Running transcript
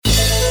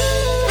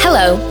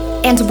Hello,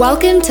 and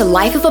welcome to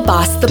Life of a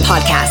Boss, the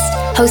podcast,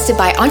 hosted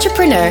by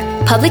entrepreneur,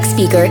 public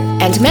speaker,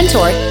 and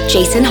mentor,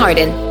 Jason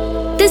Harden.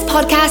 This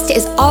podcast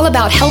is all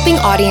about helping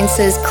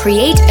audiences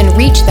create and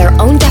reach their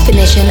own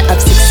definition of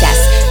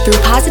success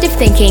through positive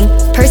thinking,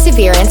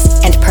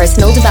 perseverance, and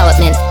personal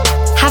development.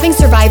 Having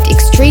survived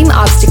extreme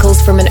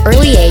obstacles from an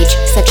early age,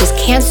 such as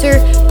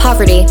cancer,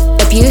 poverty,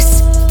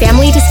 abuse,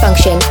 family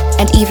dysfunction,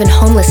 and even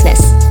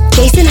homelessness,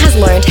 Jason has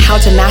learned how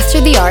to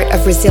master the art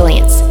of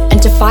resilience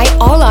and defy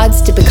all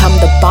odds to become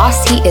the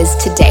boss he is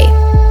today.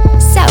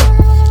 So,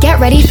 get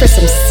ready for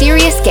some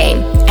serious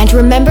game and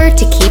remember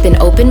to keep an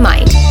open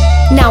mind.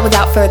 Now,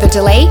 without further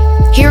delay,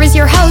 here is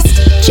your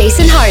host,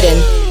 Jason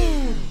Harden.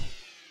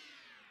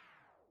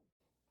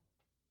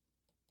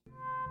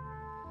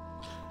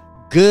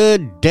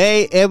 Good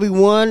day,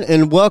 everyone,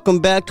 and welcome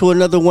back to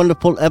another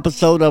wonderful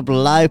episode of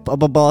Life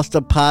of a Boss,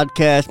 the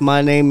podcast.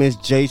 My name is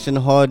Jason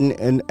Harden,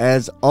 and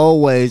as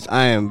always,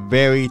 I am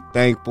very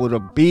thankful to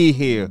be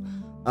here.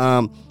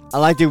 I'd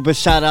like to give a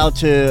shout out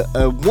to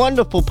a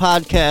wonderful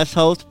podcast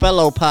host,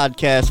 fellow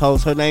podcast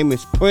host. Her name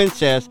is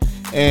Princess,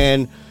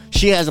 and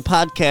she has a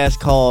podcast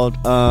called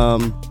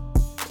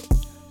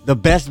The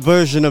Best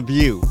Version of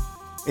You,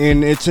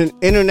 and it's an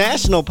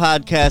international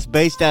podcast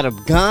based out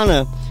of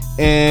Ghana.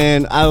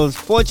 And I was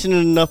fortunate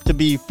enough to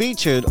be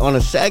featured on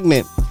a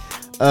segment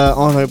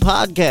on her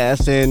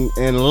podcast,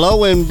 and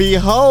lo and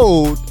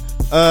behold,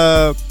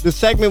 the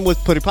segment was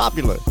pretty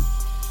popular,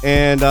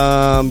 and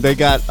they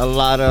got a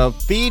lot of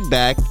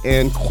feedback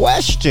and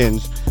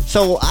questions.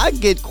 So I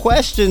get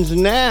questions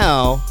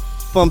now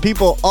from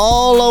people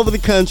all over the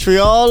country,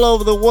 all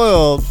over the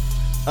world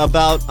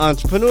about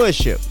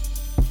entrepreneurship,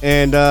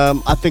 and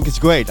I think it's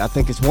great. I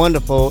think it's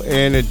wonderful,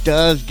 and it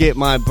does get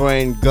my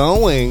brain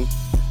going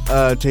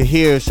to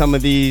hear some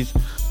of these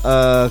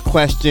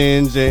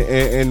questions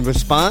and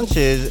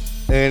responses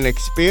and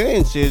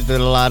experiences that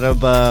a lot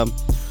of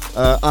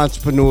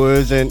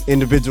entrepreneurs and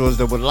individuals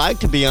that would like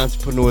to be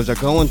entrepreneurs are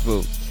going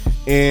through.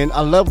 And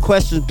I love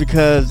questions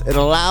because it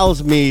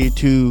allows me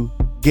to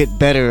get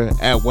better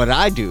at what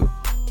I do,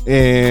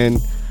 and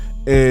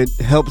it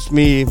helps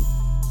me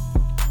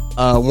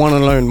want to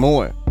learn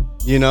more,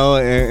 you know,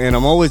 and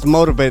I'm always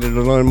motivated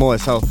to learn more.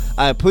 So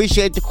I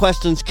appreciate the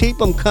questions. Keep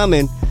them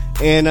coming.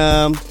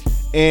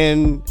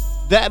 And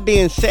that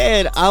being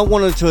said, I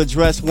wanted to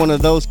address one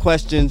of those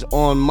questions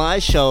on my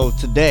show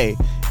today.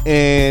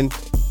 And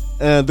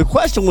the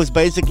question was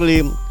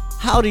basically,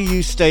 how do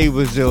you stay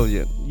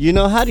resilient? You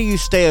know, how do you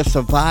stay a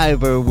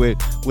survivor with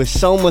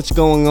so much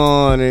going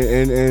on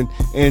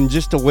and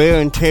just the wear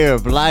and tear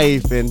of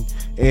life and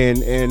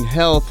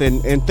health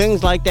and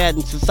things like that,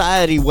 and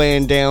society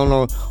weighing down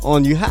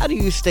on you? How do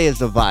you stay a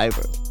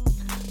survivor?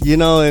 You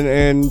know,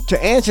 and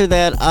to answer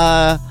that,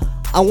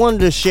 I wanted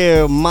to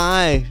share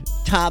my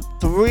top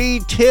 3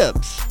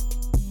 tips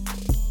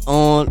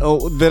on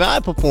that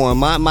I perform,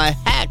 my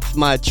hacks,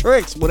 my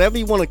tricks, whatever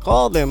you want to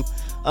call them,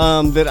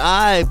 that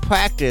I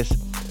practice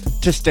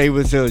to stay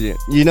resilient.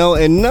 You know,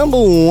 and number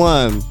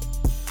one,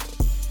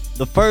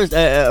 the first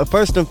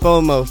and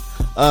foremost,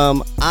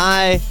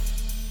 I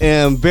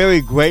am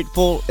very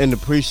grateful and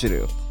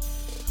appreciative.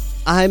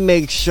 I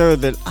make sure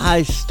that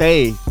I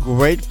stay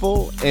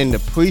grateful and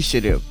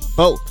appreciative.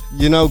 Both,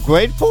 you know,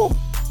 grateful.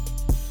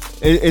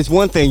 It's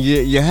one thing.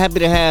 You're happy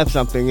to have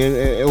something,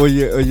 or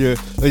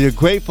you're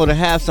grateful to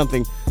have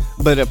something.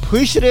 But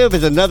appreciative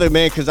is another,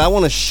 man, because I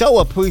want to show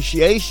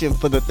appreciation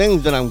for the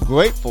things that I'm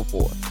grateful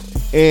for,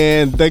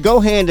 and they go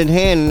hand in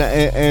hand.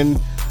 And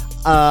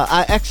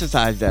I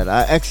exercise that.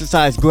 I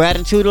exercise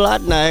gratitude a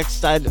lot, and I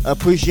exercise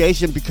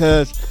appreciation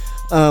because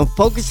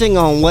focusing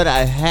on what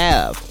I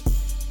have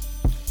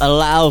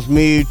allows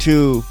me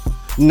to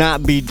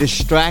not be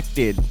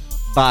distracted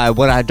by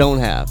what I don't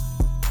have.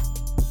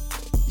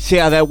 See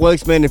how that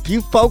works, man? If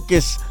you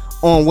focus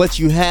on what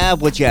you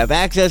have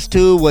access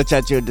to, what's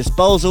at your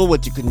disposal,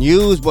 what you can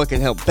use, what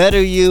can help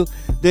better you,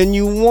 then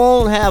you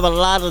won't have a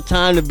lot of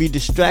time to be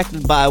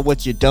distracted by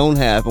what you don't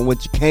have and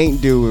what you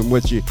can't do and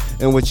what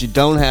you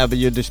don't have at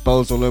your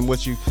disposal and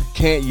what you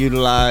can't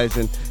utilize.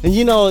 And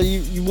you know,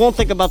 you won't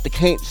think about the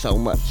can't so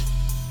much.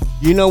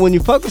 You know, when you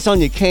focus on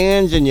your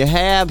cans and your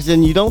haves,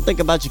 and you don't think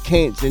about your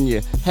can'ts and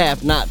your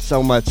have not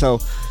so much. So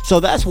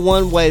that's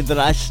one way that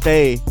I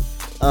stay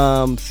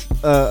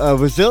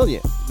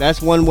resilient.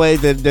 That's one way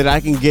that I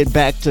can get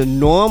back to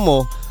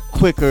normal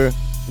quicker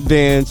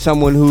than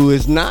someone who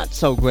is not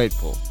so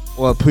grateful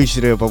or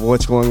appreciative of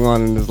what's going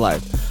on in his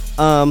life.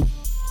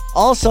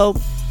 Also,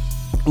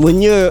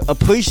 when you're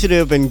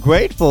appreciative and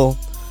grateful,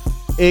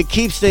 it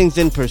keeps things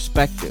in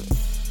perspective.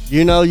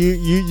 You know,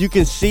 you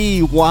can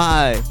see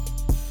why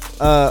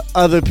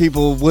other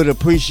people would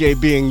appreciate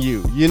being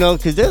you. You know,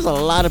 because there's a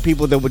lot of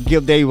people that would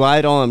give their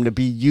right arm to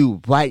be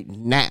you right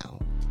now.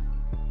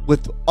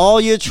 With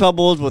all your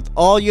troubles, with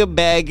all your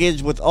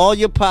baggage, with all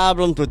your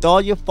problems, with all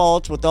your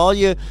faults, with all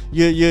your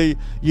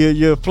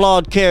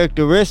flawed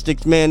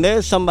characteristics, man,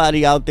 there's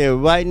somebody out there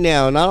right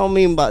now, and I don't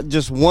mean about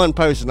just one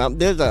person.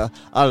 There's a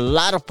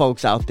lot of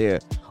folks out there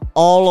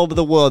all over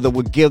the world that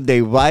would give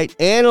their right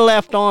and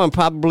left arm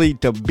probably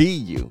to be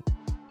you.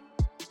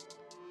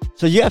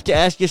 So you have to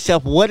ask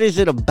yourself, what is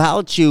it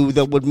about you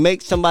that would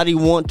make somebody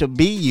want to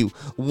be you?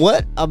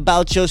 What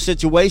about your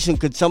situation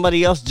could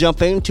somebody else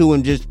jump into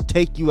and just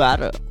take you out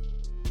of?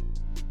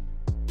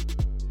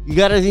 You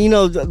gotta,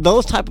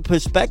 those type of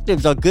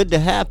perspectives are good to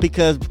have,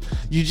 because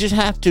you just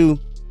have to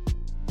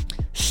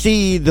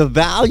see the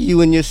value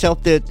in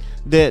yourself that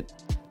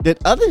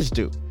others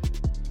do.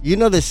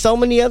 There's so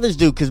many others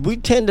do, because we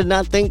tend to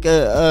not think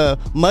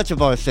much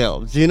of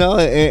ourselves,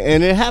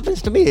 and it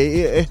happens to me.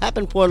 It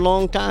happened for a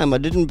long time. I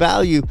didn't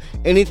value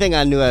anything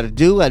I knew how to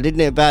do. I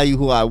didn't value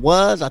who I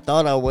was. I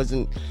thought I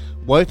wasn't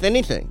worth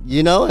anything,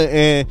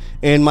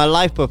 and my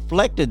life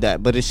reflected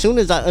that. But as soon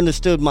as I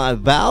understood my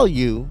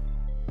value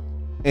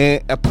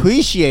and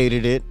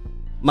appreciated it,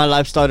 my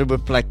life started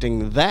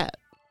reflecting that.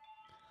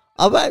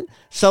 All right.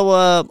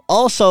 So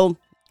also,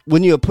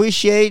 when you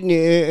appreciate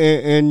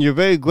and you're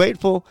very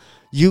grateful,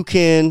 you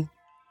can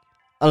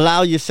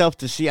allow yourself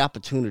to see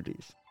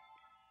opportunities.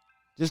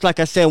 Just like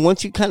I said,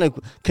 once you kind of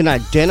can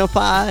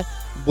identify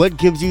what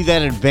gives you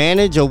that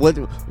advantage, or what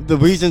the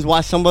reasons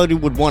why somebody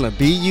would want to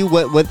be you,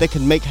 what they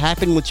can make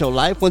happen with your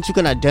life, once you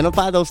can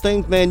identify those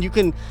things, man, you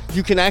can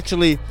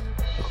actually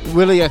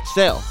really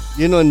excel.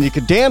 And you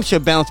can damn sure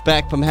bounce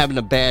back from having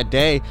a bad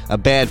day, a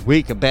bad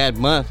week, a bad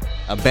month,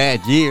 a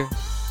bad year.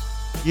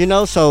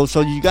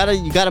 So you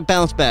gotta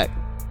bounce back.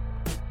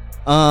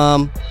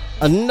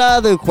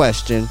 Another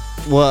question,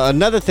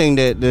 another thing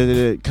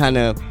that kind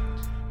of,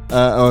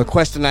 or a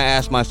question I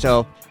ask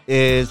myself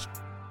is,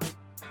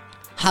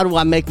 how do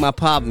I make my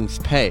problems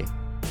pay?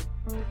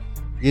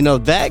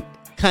 That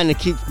kind of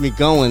keeps me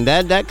going.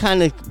 That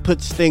kind of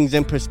puts things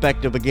in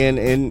perspective again,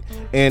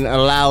 and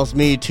allows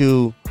me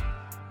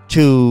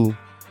to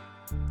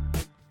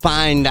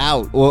find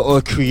out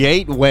or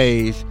create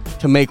ways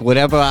to make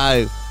whatever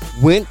I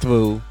went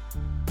through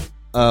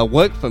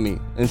work for me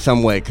in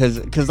some way,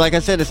 because like I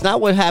said, it's not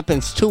what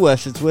happens to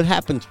us, it's what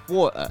happens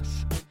for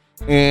us.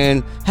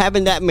 And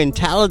having that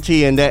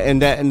mentality and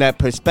that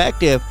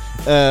perspective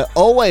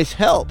always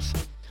helps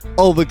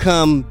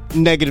overcome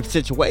negative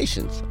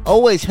situations,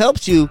 always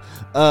helps you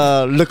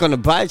look on the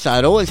bright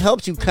side, always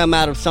helps you come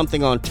out of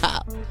something on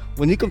top.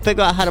 When you can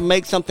figure out how to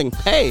make something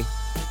pay,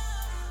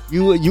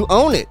 you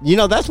own it.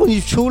 That's when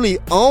you truly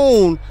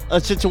own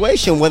a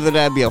situation, whether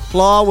that be a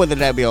flaw, whether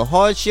that be a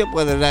hardship,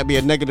 whether that be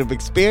a negative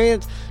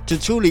experience. To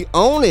truly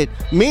own it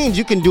means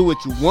you can do what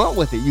you want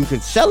with it. You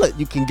can sell it,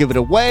 you can give it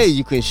away,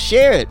 you can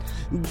share it.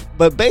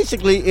 But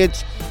basically,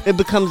 it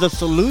becomes a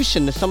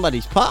solution to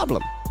somebody's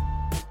problem.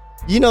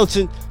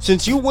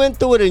 Since you went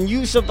through it and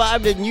you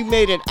survived it and you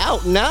made it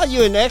out, now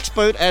you're an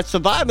expert at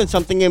surviving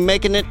something and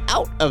making it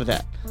out of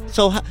that.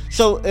 So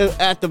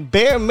at the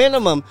bare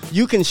minimum,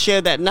 you can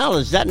share that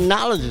knowledge. That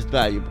knowledge is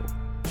valuable.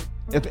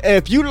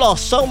 If you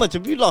lost so much,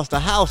 if you lost the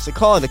house, the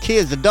car, the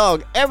kids, the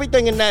dog,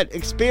 everything in that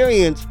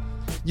experience,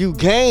 you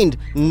gained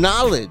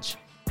knowledge.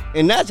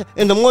 And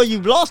the more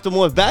you've lost, the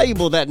more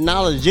valuable that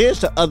knowledge is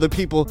to other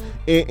people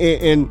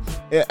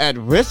at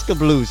risk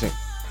of losing,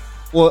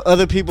 or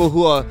other people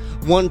who are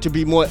wanting to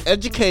be more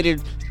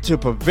educated to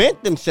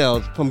prevent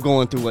themselves from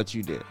going through what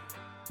you did.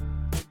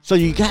 So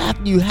you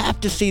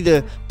have to see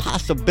the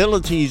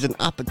possibilities and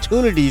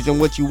opportunities in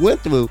what you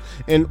went through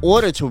in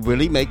order to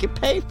really make it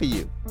pay for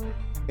you.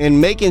 And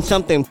making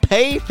something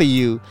pay for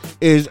you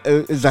is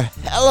a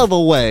hell of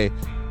a way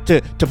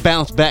to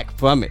bounce back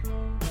from it.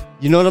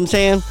 You know what I'm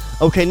saying?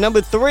 Okay, number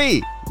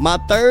 3, my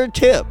third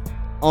tip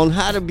on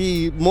how to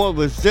be more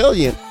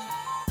resilient.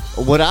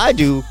 What I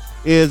do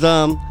is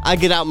I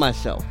get out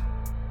myself.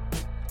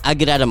 I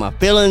get out of my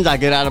feelings, I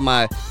get out of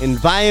my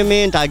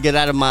environment, I get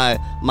out of my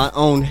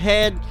own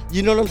head.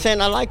 You know what I'm saying?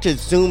 I like to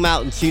zoom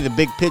out and see the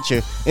big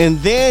picture, and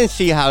then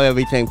see how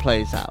everything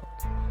plays out.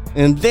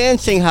 And then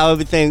see how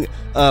everything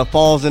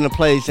falls into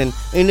place. And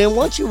then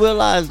once you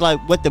realize like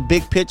what the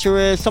big picture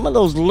is, some of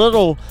those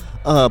little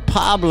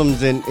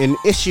problems and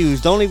issues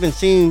don't even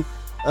seem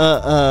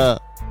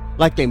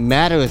like they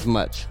matter as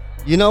much.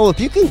 If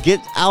you can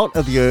get out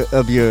of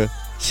your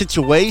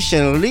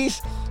situation, at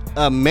least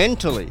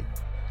mentally,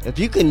 if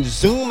you can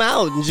zoom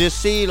out and just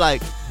see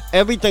like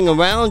everything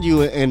around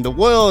you and the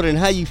world and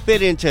how you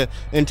fit into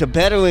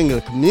bettering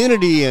the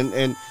community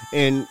and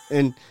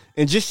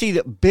just see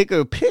the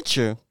bigger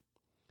picture,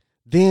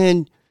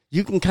 then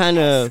you can kind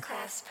of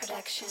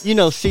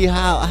see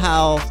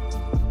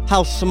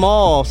how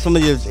small some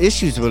of those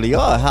issues really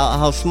are,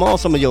 how small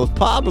some of your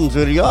problems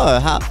really are.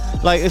 How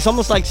like it's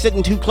almost like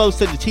sitting too close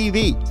to the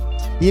TV.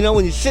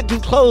 When you sit too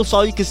close,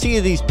 all you can see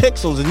are these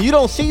pixels, and you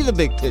don't see the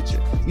big picture.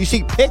 You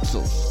see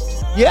pixels.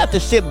 You have to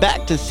sit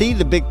back to see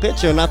the big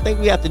picture, and I think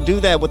we have to do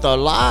that with our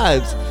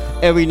lives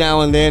every now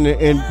and then,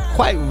 and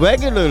quite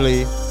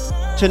regularly,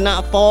 to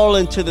not fall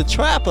into the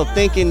trap of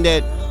thinking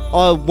that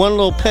our one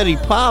little petty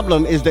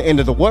problem is the end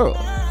of the world.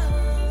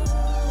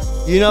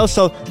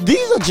 So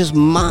these are just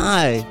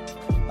my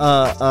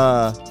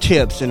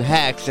tips and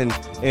hacks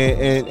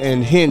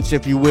and hints,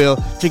 if you will,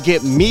 to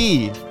get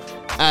me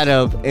out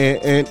of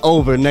and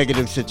over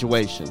negative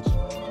situations.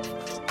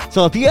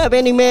 So if you have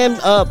any, man,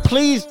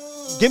 please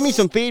give me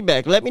some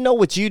feedback. Let me know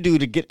what you do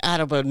to get out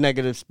of a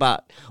negative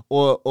spot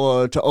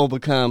or to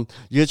overcome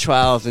your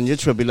trials and your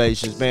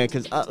tribulations, man.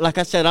 Because like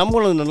I said, I'm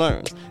willing to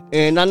learn.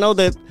 And I know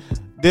that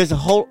there's a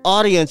whole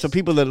audience of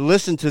people that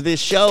listen to this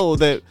show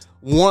that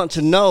want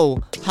to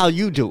know how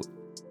you do it.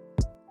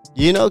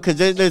 You know, because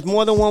there's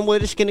more than one way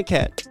to skin a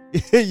cat.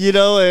 You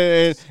know,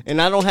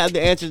 and I don't have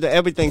the answers to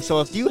everything.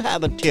 So if you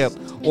have a tip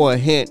or a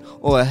hint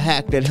or a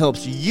hack that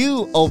helps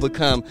you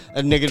overcome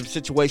a negative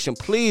situation,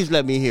 please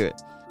let me hear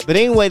it. But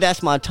anyway,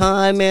 that's my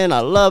time, man. I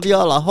love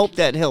y'all. I hope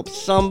that helps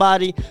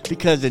somebody,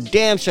 because it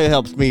damn sure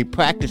helps me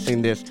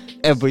practicing this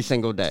every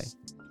single day.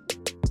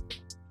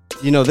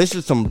 You know, this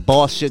is some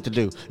boss shit to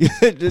do.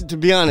 To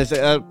be honest,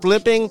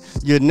 flipping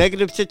your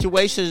negative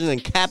situations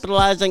and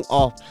capitalizing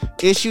off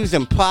issues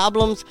and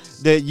problems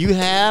that you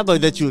have or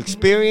that you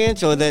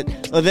experience or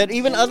that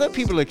even other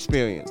people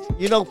experience.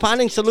 You know,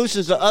 finding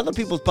solutions to other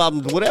people's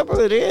problems,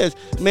 whatever it is,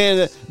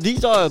 man,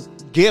 these are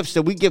gifts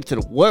that we give to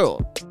the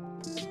world.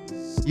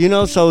 You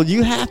know, so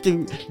you have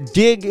to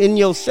dig in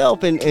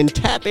yourself and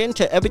tap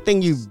into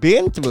everything you've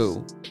been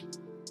through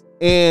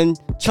and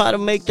try to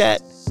make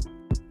that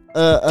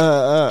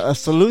a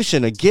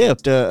solution, a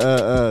gift,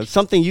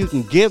 something you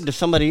can give to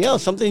somebody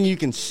else, something you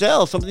can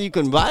sell, something you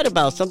can write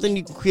about, something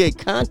you can create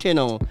content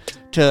on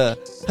to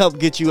help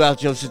get you out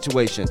of your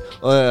situation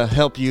or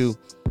help you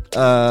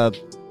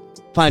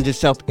find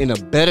yourself in a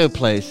better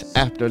place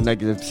after a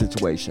negative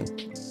situation.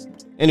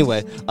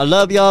 Anyway, I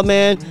love y'all,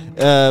 man.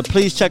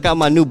 Please check out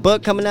my new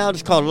book coming out.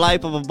 It's called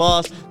Life of a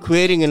Boss,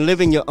 Creating and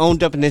Living Your Own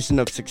Definition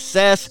of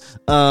Success.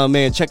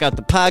 Man, check out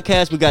the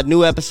podcast. We got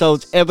new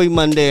episodes every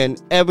Monday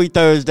and every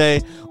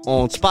Thursday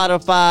on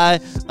Spotify,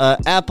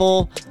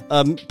 Apple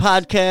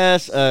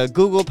Podcasts,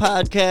 Google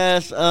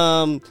Podcasts,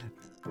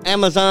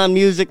 Amazon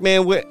Music,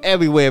 man. We're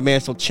everywhere,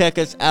 man. So check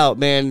us out,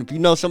 man. If you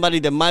know somebody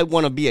that might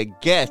want to be a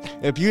guest,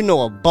 if you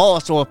know a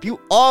boss, or if you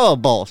are a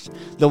boss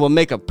that will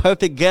make a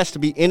perfect guest to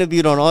be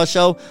interviewed on our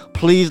show,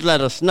 please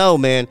let us know,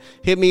 man.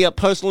 Hit me up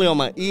personally on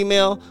my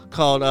email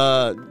called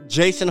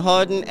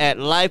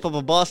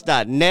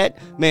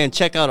jasonharden@lifeofaboss.net. Man,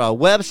 check out our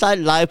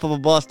website,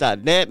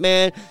 lifeofaboss.net,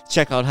 man.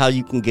 Check out how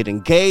you can get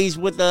engaged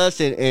with us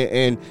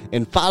and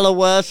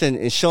follow us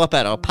and show up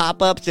at our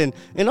pop-ups and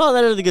all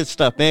that other good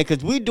stuff, man,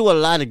 because we do a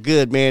lot of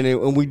good, man,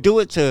 and we do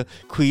it to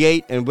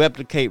create and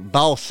replicate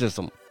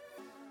bossism.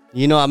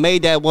 You know, I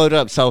made that word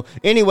up. So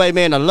anyway,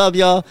 man, I love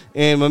y'all.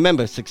 And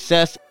remember,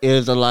 success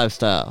is a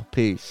lifestyle.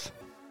 Peace.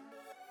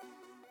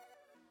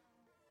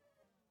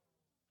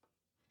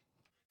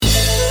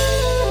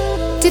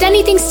 Did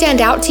anything stand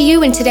out to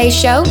you in today's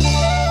show?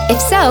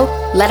 If so,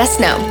 let us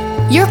know.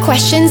 Your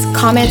questions,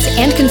 comments,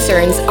 and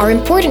concerns are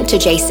important to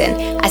Jason,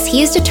 as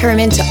he is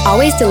determined to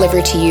always deliver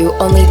to you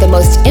only the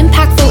most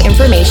impactful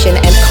information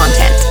and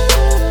content.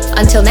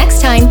 Until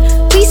next time,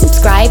 please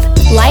subscribe,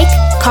 like,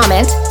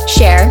 comment,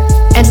 share,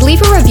 and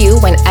leave a review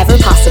whenever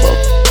possible.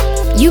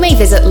 You may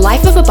visit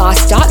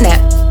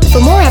lifeofaboss.net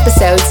for more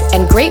episodes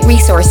and great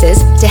resources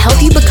to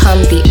help you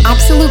become the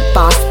absolute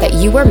boss that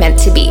you were meant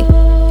to be.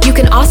 You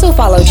can also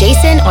follow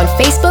Jason on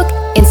Facebook,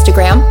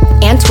 Instagram,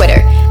 and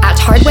Twitter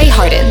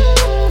 @HardwayHarden.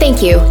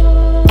 Thank you.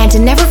 And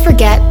never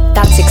forget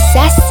that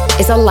success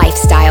is a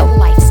lifestyle.